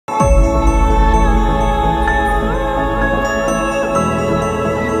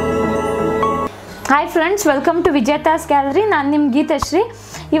Friends, welcome to ವಿಜೇತಾಸ್ gallery. ನಾನು ನಿಮ್ಮ ಗೀತಶ್ರೀ.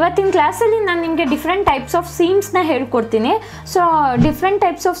 ಇವತ್ತಿನ ಕ್ಲಾಸಲ್ಲಿ ನಾನು ನಿಮಗೆ ಡಿಫ್ರೆಂಟ್ ಟೈಪ್ಸ್ ಆಫ್ ಸೀಮ್ಸ್ನ ಹೇಳ್ಕೊಡ್ತೀನಿ. So different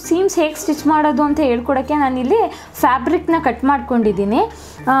types of seems ಹೇಗೆ ಸ್ಟಿಚ್ ಮಾಡೋದು ಅಂತ ಹೇಳ್ಕೊಡೋಕ್ಕೆ ನಾನಿಲ್ಲಿ ಫ್ಯಾಬ್ರಿಕ್ನ ಕಟ್ ಮಾಡ್ಕೊಂಡಿದ್ದೀನಿ.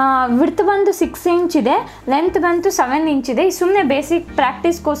 ವಿಡ್ತ್ ಬಂದು 6 ಇಂಚ್ ಇದೆ, ಲೆಂತ್ ಬಂತು 7 ಇಂಚ್ ಇದೆ. ಸುಮ್ಮನೆ ಬೇಸಿಕ್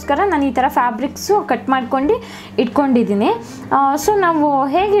ಪ್ರಾಕ್ಟೀಸ್ಗೋಸ್ಕರ ನಾನು ಈ ಥರ ಫ್ಯಾಬ್ರಿಕ್ಸು ಕಟ್ ಮಾಡ್ಕೊಂಡು ಇಟ್ಕೊಂಡಿದ್ದೀನಿ. ಸೊ ನಾವು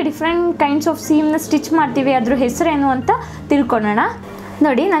ಹೇಗೆ ಡಿಫ್ರೆಂಟ್ ಕೈಂಡ್ಸ್ ಆಫ್ ಸೀಮ್ನ ಸ್ಟಿಚ್ ಮಾಡ್ತೀವಿ, ಅದ್ರ ಹೆಸರೇನು ಅಂತ ತಿಳ್ಕೊಳ್ಳೋಣ.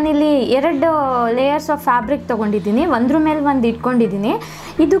 ನೋಡಿ, ನಾನಿಲ್ಲಿ 2 ಲೇಯರ್ಸ್ ಆಫ್ ಫ್ಯಾಬ್ರಿಕ್ ತೊಗೊಂಡಿದ್ದೀನಿ, ಒಂದ್ರ ಮೇಲೆ ಒಂದು ಇಟ್ಕೊಂಡಿದ್ದೀನಿ.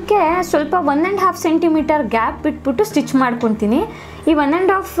 ಇದಕ್ಕೆ ಸ್ವಲ್ಪ 1.5 ಸೆಂಟಿಮೀಟರ್ ಗ್ಯಾಪ್ ಬಿಟ್ಬಿಟ್ಟು ಸ್ಟಿಚ್ ಮಾಡ್ಕೊತೀನಿ. ಈ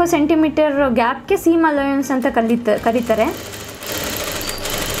 1.5 ಸೆಂಟಿಮೀಟರ್ ಗ್ಯಾಪ್ಗೆ ಸೀಮ್ ಅಲೋಯನ್ಸ್ ಅಂತ ಕರೀತಾರೆ.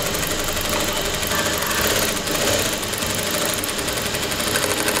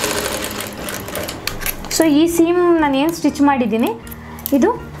 ಸೊ ಈ ಸೀಮ್ ನಾನು ಏನು ಸ್ಟಿಚ್ ಮಾಡಿದ್ದೀನಿ,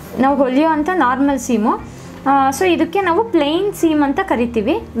 ಇದು ನಾವು ಹೊಲಿಯೋ ಅಂಥ ನಾರ್ಮಲ್ ಸೀಮು. ಸೊ ಇದಕ್ಕೆ ನಾವು ಪ್ಲೇನ್ ಸೀಮ್ ಅಂತ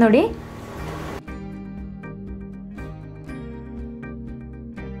ಕರಿತೀವಿ. ನೋಡಿ,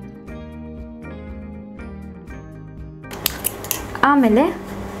 ಆಮೇಲೆ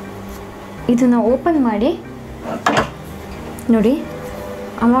ಇದನ್ನು ಓಪನ್ ಮಾಡಿ ನೋಡಿ.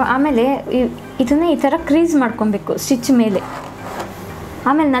 ಆಮೇಲೆ ಇದನ್ನು ಈ ಥರ ಕ್ರೀಸ್ ಮಾಡ್ಕೊಬೇಕು ಸ್ಟಿಚ್ ಮೇಲೆ.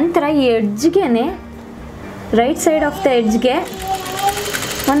 ಆಮೇಲೆ ನಂತರ ಈ ಎಡ್ಜ್ಗೆ, ರೈಟ್ ಸೈಡ್ ಆಫ್ ದ ಎಡ್ಜ್ಗೆ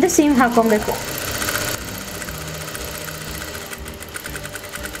ಒಂದು ಸೀಮ್ ಹಾಕ್ಕೊಬೇಕು.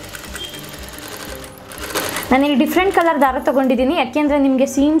 ನಾನಿಲ್ಲಿ ಡಿಫ್ರೆಂಟ್ ಕಲರ್ ದಾರ ತೊಗೊಂಡಿದ್ದೀನಿ, ಯಾಕೆಂದರೆ ನಿಮಗೆ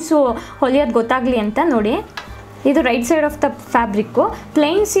ಸೀಮ್ಸು ಹೊಲಿಯೋದು ಗೊತ್ತಾಗಲಿ ಅಂತ. ನೋಡಿ, ಇದು right side of the fabric.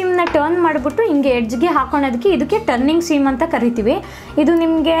 Plane ಸೀಮ್ನ turn ಮಾಡಿಬಿಟ್ಟು ಹಿಂಗೆ ಎಡ್ಜ್ಗೆ ಹಾಕೊಳ್ಳೋದಕ್ಕೆ ಇದಕ್ಕೆ ಟರ್ನಿಂಗ್ ಸೀಮ್ ಅಂತ ಕರಿತೀವಿ. ಇದು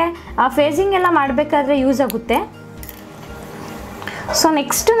ನಿಮಗೆ ಫೇಸಿಂಗ್ ಎಲ್ಲ ಮಾಡಬೇಕಾದ್ರೆ ಯೂಸ್ ಆಗುತ್ತೆ. ಸೊ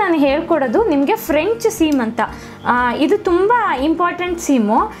ನೆಕ್ಸ್ಟು ನಾನು ಹೇಳ್ಕೊಡೋದು ನಿಮಗೆ ಫ್ರೆಂಚ್ ಸೀಮ್ ಅಂತ. ಇದು ತುಂಬ ಇಂಪಾರ್ಟೆಂಟ್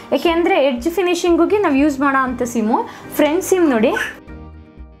ಸೀಮು, ಯಾಕೆಂದರೆ ಎಡ್ಜ್ ಫಿನಿಶಿಂಗಿಗೆ ನಾವು ಯೂಸ್ ಮಾಡೋ ಅಂಥ ಸೀಮು ಫ್ರೆಂಚ್ ಸೀಮ್. ನೋಡಿ,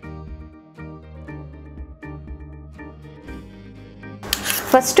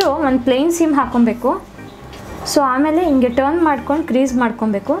 ಫಸ್ಟು ಒಂದು ಪ್ಲೇನ್ ಸೀಮ್ ಹಾಕ್ಕೊಬೇಕು. ಸೊ ಆಮೇಲೆ ಹಿಂಗೆ ಟರ್ನ್ ಮಾಡ್ಕೊಂಡು ಕ್ರೀಸ್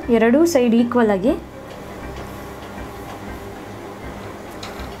ಮಾಡ್ಕೊಬೇಕು, ಎರಡೂ ಸೈಡ್ ಈಕ್ವಲ್ ಆಗಿ.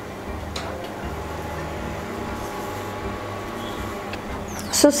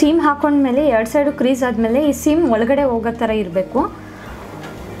 ಸೊ ಸೀಮ್ ಹಾಕೊಂಡ್ಮೇಲೆ 2 ಸೈಡು ಕ್ರೀಸ್ ಆದಮೇಲೆ ಈ ಸೀಮ್ ಒಳಗಡೆ ಹೋಗೋ ಥರ ಇರಬೇಕು.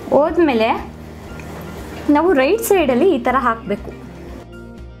 ಹೋದ್ಮೇಲೆ ನಾವು ರೈಟ್ ಸೈಡಲ್ಲಿ ಈ ಥರ ಹಾಕಬೇಕು.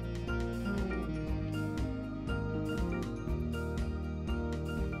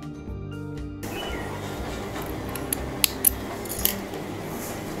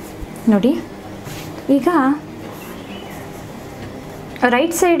 ನೋಡಿ, ಈಗ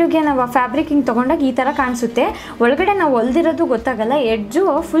ರೈಟ್ ಸೈಡಿಗೆ ನಾವು ಫ್ಯಾಬ್ರಿಕ್ ಹಿಂಗೆ ತೊಗೊಂಡಾಗ ಈ ಥರ ಕಾಣಿಸುತ್ತೆ. ಒಳಗಡೆ ನಾವು ಹೊಲ್ದಿರೋದು ಗೊತ್ತಾಗಲ್ಲ, ಎಡ್ಜು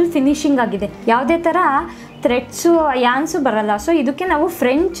ಫುಲ್ ಫಿನಿಶಿಂಗ್ ಆಗಿದೆ, ಯಾವುದೇ ಥರ ಥ್ರೆಡ್ಸು ಯಾನ್ಸು ಬರಲ್ಲ. ಸೊ ಇದಕ್ಕೆ ನಾವು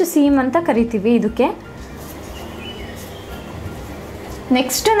ಫ್ರೆಂಚ್ ಸೀಮ್ ಅಂತ ಕರಿತೀವಿ. ಇದಕ್ಕೆ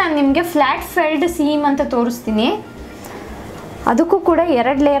ನೆಕ್ಸ್ಟ್ ನಾನು ನಿಮಗೆ ಫ್ಲ್ಯಾಟ್ ಫೆಲ್ಡ್ ಸೀಮ್ ಅಂತ ತೋರಿಸ್ತೀನಿ. ಅದಕ್ಕೂ ಕೂಡ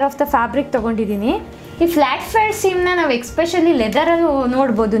 2 ಲೇಯರ್ ಆಫ್ ದ ಫ್ಯಾಬ್ರಿಕ್ ತೊಗೊಂಡಿದ್ದೀನಿ. ಈ ಫ್ಲ್ಯಾಟ್ ಫೆಲ್ಡ್ ಸೀಮ್ನ ನಾವು ಎಕ್ಸ್ಪೆಷಲಿ ಲೆದರಲ್ಲಿ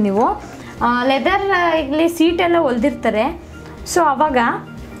ನೋಡ್ಬೋದು. ನೀವು ಲೆದರ್ ಇಲ್ಲಿ ಸೀಟೆಲ್ಲ ಹೊಲ್ದಿರ್ತಾರೆ. ಸೊ ಆವಾಗ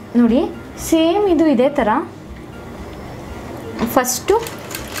ನೋಡಿ, ಸೇಮ್ ಇದು ಇದೇ ಥರ ಫಸ್ಟು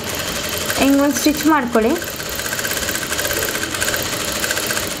ಹಿಂಗೊಂದು ಸ್ಟಿಚ್ ಮಾಡ್ಕೊಳ್ಳಿ.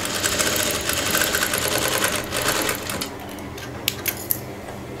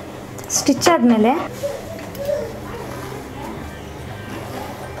 ಸ್ಟಿಚ್ ಆದಮೇಲೆ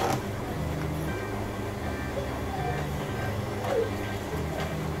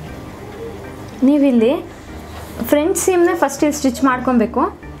ನೀವಿಲ್ಲಿ ಫ್ರಂಟ್ ಸೀಮ್ನ ಫಸ್ಟ್ ಇಲ್ಲಿ ಸ್ಟಿಚ್ ಮಾಡ್ಕೊಬೇಕು.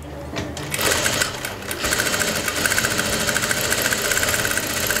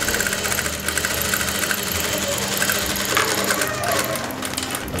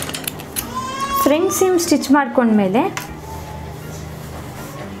 ಫ್ರಂಟ್ ಸೀಮ್ ಸ್ಟಿಚ್ ಮಾಡ್ಕೊಂಡ್ಮೇಲೆ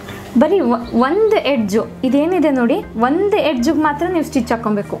ಬರೀ ಒಂದು ಎಡ್ಜು ಇದೇನಿದೆ ನೋಡಿ, ಒಂದು ಎಡ್ಜಿಗೆ ಮಾತ್ರ ನೀವು ಸ್ಟಿಚ್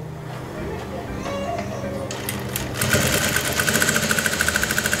ಹಾಕ್ಕೊಬೇಕು.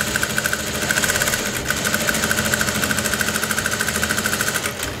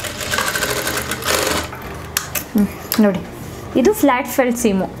 ನೋಡಿ, ಇದು ಫ್ಲ್ಯಾಟ್ ಫೆಲ್ಡ್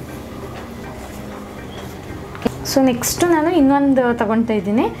ಸೀಮು. ಸೊ ನೆಕ್ಸ್ಟು ನಾನು ಇನ್ನೊಂದು ತಗೊಳ್ತಾ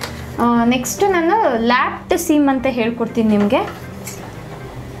ಇದ್ದೀನಿ. ನೆಕ್ಸ್ಟು ನಾನು ಲ್ಯಾಪ್ಟ್ ಸೀಮ್ ಅಂತ ಹೇಳ್ಕೊಡ್ತೀನಿ ನಿಮಗೆ.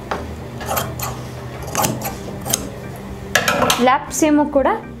 ಲ್ಯಾಪ್ ಸೀಮು ಕೂಡ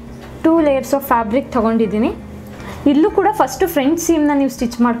 2 ಲೇಯರ್ಸ್ ಆಫ್ ಫ್ಯಾಬ್ರಿಕ್ ತೊಗೊಂಡಿದ್ದೀನಿ. ಇಲ್ಲೂ ಕೂಡ ಫಸ್ಟು ಫ್ರಂಟ್ ಸೀಮ್ನ ನೀವು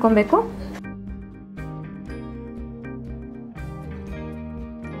ಸ್ಟಿಚ್ ಮಾಡ್ಕೊಬೇಕು.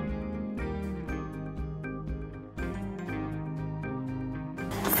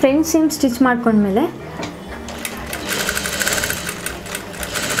 ಫ್ರಂಟ್ ಸೀಮ್ ಸ್ಟಿಚ್ ಮಾಡ್ಕೊಂಡ್ಮೇಲೆ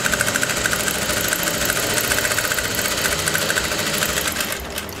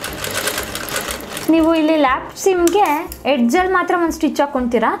ನೀವು ಇಲ್ಲಿ ಲ್ಯಾಪ್ ಸೀಮ್ಗೆ ಎಡ್ಜಲ್ಲಿ ಮಾತ್ರ ಒಂದು ಸ್ಟಿಚ್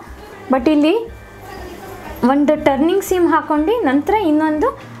ಹಾಕ್ಕೊತೀರಾ, ಬಟ್ ಇಲ್ಲಿ ಒಂದು ಟರ್ನಿಂಗ್ ಸೀಮ್ ಹಾಕ್ಕೊಂಡು ನಂತರ ಇನ್ನೊಂದು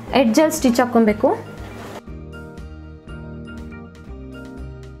ಎಡ್ಜಲ್ಲಿ ಸ್ಟಿಚ್ ಹಾಕ್ಕೊಬೇಕು.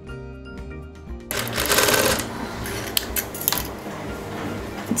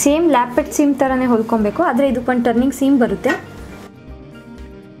 ಸೇಮ್ ಲ್ಯಾಪೆಟ್ ಸೀಮ್ ಥರನೇ ಹೊಲ್ಕೊಬೇಕು, ಆದರೆ ಇದಕ್ಕೊಂದು ಟರ್ನಿಂಗ್ ಸೀಮ್ ಬರುತ್ತೆ.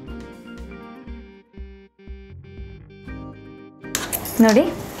 ನೋಡಿ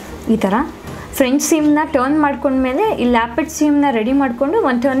ಈ ಥರ ಫ್ರೆಂಚ್ ಸೀಮ್ನ ಟರ್ನ್ ಮಾಡ್ಕೊಂಡ್ಮೇಲೆ ಈ ಲ್ಯಾಪೆಟ್ ಸೀಮ್ನ ರೆಡಿ ಮಾಡಿಕೊಂಡು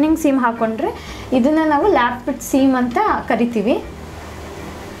ಒಂದು ಟರ್ನಿಂಗ್ ಸೀಮ್ ಹಾಕ್ಕೊಂಡ್ರೆ ಇದನ್ನು ನಾವು ಲ್ಯಾಪೆಟ್ ಸೀಮ್ ಅಂತ ಕರಿತೀವಿ.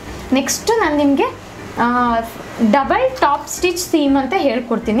 ನೆಕ್ಸ್ಟು ನಾನು ನಿಮಗೆ ಡಬಲ್ ಟಾಪ್ ಸ್ಟಿಚ್ ಸೀಮ್ ಅಂತ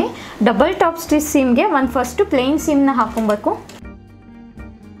ಹೇಳ್ಕೊಡ್ತೀನಿ. ಡಬಲ್ ಟಾಪ್ ಸ್ಟಿಚ್ ಸೀಮ್ಗೆ ಒಂದು ಫಸ್ಟು ಪ್ಲೇನ್ ಸೀಮ್ನ ಹಾಕ್ಕೊಬೇಕು.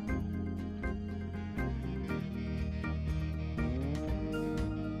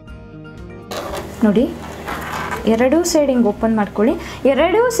 ನೋಡಿ ಎರಡೂ ಸೈಡ್ ಹಿಂಗೆ ಓಪನ್ ಮಾಡ್ಕೊಳ್ಳಿ.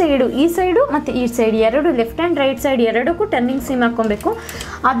 ಎರಡೂ ಸೈಡು, ಈ ಸೈಡು ಮತ್ತು ಈ ಸೈಡ್ ಎರಡು, ಲೆಫ್ಟ್ ಆ್ಯಂಡ್ ರೈಟ್ ಸೈಡ್ ಎರಡಕ್ಕೂ ಟರ್ನಿಂಗ್ ಸೀಮ್ ಹಾಕ್ಕೊಬೇಕು.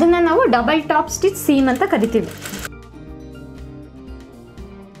 ಅದನ್ನು ನಾವು ಡಬಲ್ ಟಾಪ್ ಸ್ಟಿಚ್ ಸೀಮ್ ಅಂತ ಕರಿತೀವಿ.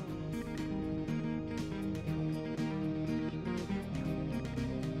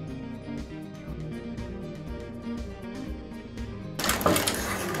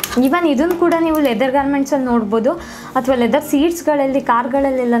 ಈವನ್ ಇದನ್ನು ಕೂಡ ನೀವು ಲೆದರ್ ಗಾರ್ಮೆಂಟ್ಸಲ್ಲಿ ನೋಡ್ಬೋದು, ಅಥವಾ ಲೆದರ್ ಸೀಟ್ಸ್ಗಳಲ್ಲಿ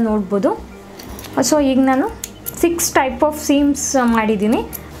ಕಾರ್ಗಳಲ್ಲೆಲ್ಲ ನೋಡ್ಬೋದು. ಸೊ ಈಗ ನಾನು 6 ಟೈಪ್ ಆಫ್ ಸೀಮ್ಸ್ ಮಾಡಿದ್ದೀನಿ.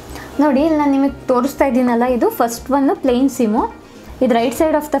 ನೋಡಿ ಇಲ್ಲಿ ನಾನು ನಿಮಗೆ ತೋರಿಸ್ತಾ ಇದ್ದೀನಲ್ಲ, ಇದು ಫಸ್ಟ್ ಒಂದು ಪ್ಲೇನ್ ಸೀಮು. ಇದು right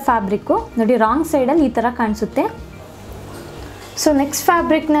side of the fabric. ನೋಡಿ ರಾಂಗ್ ಸೈಡಲ್ಲಿ ಈ ಥರ ಕಾಣಿಸುತ್ತೆ. ಸೊ ನೆಕ್ಸ್ಟ್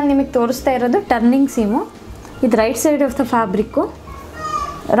ಫ್ಯಾಬ್ರಿಕ್ ನಾನು ನಿಮಗೆ ತೋರಿಸ್ತಾ ಇರೋದು ಟರ್ನಿಂಗ್ ಸೀಮು. ಇದು right side of the fabric,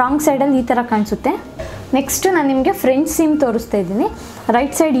 wrong ಸೈಡಲ್ಲಿ ಈ ಥರ ಕಾಣಿಸುತ್ತೆ. ನೆಕ್ಸ್ಟು ನಾನು ನಿಮಗೆ ಫ್ರೆಂಚ್ ಸೀಮ್ ತೋರಿಸ್ತಾ ಇದ್ದೀನಿ.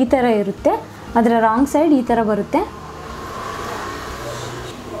 ರೈಟ್ ಸೈಡ್ ಈ ಥರ ಇರುತ್ತೆ, ಅದರ ರಾಂಗ್ ಸೈಡ್ ಈ ಥರ ಬರುತ್ತೆ.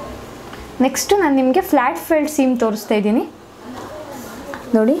 ನೆಕ್ಸ್ಟು ನಾನು ನಿಮಗೆ ಫ್ಲ್ಯಾಟ್ ಫೆಲ್ಡ್ ಸೀಮ್ ತೋರಿಸ್ತಾ ಇದ್ದೀನಿ.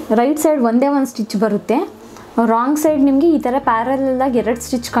 ನೋಡಿ ರೈಟ್ ಸೈಡ್ ಒಂದೇ ಒಂದು ಸ್ಟಿಚ್ ಬರುತ್ತೆ, ರಾಂಗ್ ಸೈಡ್ ನಿಮಗೆ ಈ ಥರ ಪ್ಯಾರಲಾಗಿ 2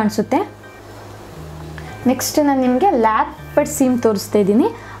 ಸ್ಟಿಚ್ ಕಾಣಿಸುತ್ತೆ. ನೆಕ್ಸ್ಟ್ ನಾನು ನಿಮಗೆ ಲ್ಯಾಪೆಟ್ ಸೀಮ್ ತೋರಿಸ್ತಾ ಇದ್ದೀನಿ.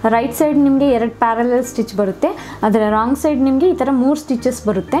 ರೈಟ್ ಸೈಡ್ ನಿಮಗೆ 2 ಪ್ಯಾರಲಲ್ ಸ್ಟಿಚ್ ಬರುತ್ತೆ, ಅದರ ರಾಂಗ್ ಸೈಡ್ ನಿಮಗೆ ಈ ಥರ 3 ಸ್ಟಿಚಸ್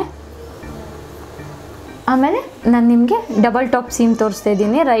ಬರುತ್ತೆ. ಆಮೇಲೆ ನಾನು ನಿಮಗೆ ಡಬಲ್ ಟಾಪ್ ಸೀಮ್ ತೋರಿಸ್ತಾ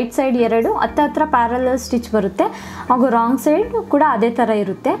ಇದ್ದೀನಿ. ರೈಟ್ ಸೈಡ್ 2 ಹತ್ರ ಪ್ಯಾರಲಲ್ ಸ್ಟಿಚ್ ಬರುತ್ತೆ, ಹಾಗೂ ರಾಂಗ್ ಸೈಡ್ ಕೂಡ ಅದೇ ಥರ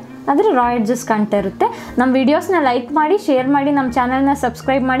ಇರುತ್ತೆ, ಆದರೆ ರಾ ಎಡ್ಜಸ್ ಕಾಣ್ತಾ ಇರುತ್ತೆ. ನಮ್ಮ ವೀಡಿಯೋಸ್ನ ಲೈಕ್ ಮಾಡಿ, ಶೇರ್ ಮಾಡಿ, ನಮ್ಮ ಚಾನಲ್ನ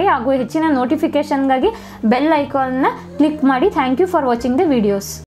ಸಬ್ಸ್ಕ್ರೈಬ್ ಮಾಡಿ, ಹಾಗೂ ಹೆಚ್ಚಿನ ನೋಟಿಫಿಕೇಷನ್ಗಾಗಿ ಬೆಲ್ ಐಕಾನ್ನ ಕ್ಲಿಕ್ ಮಾಡಿ. Thank you for watching the videos.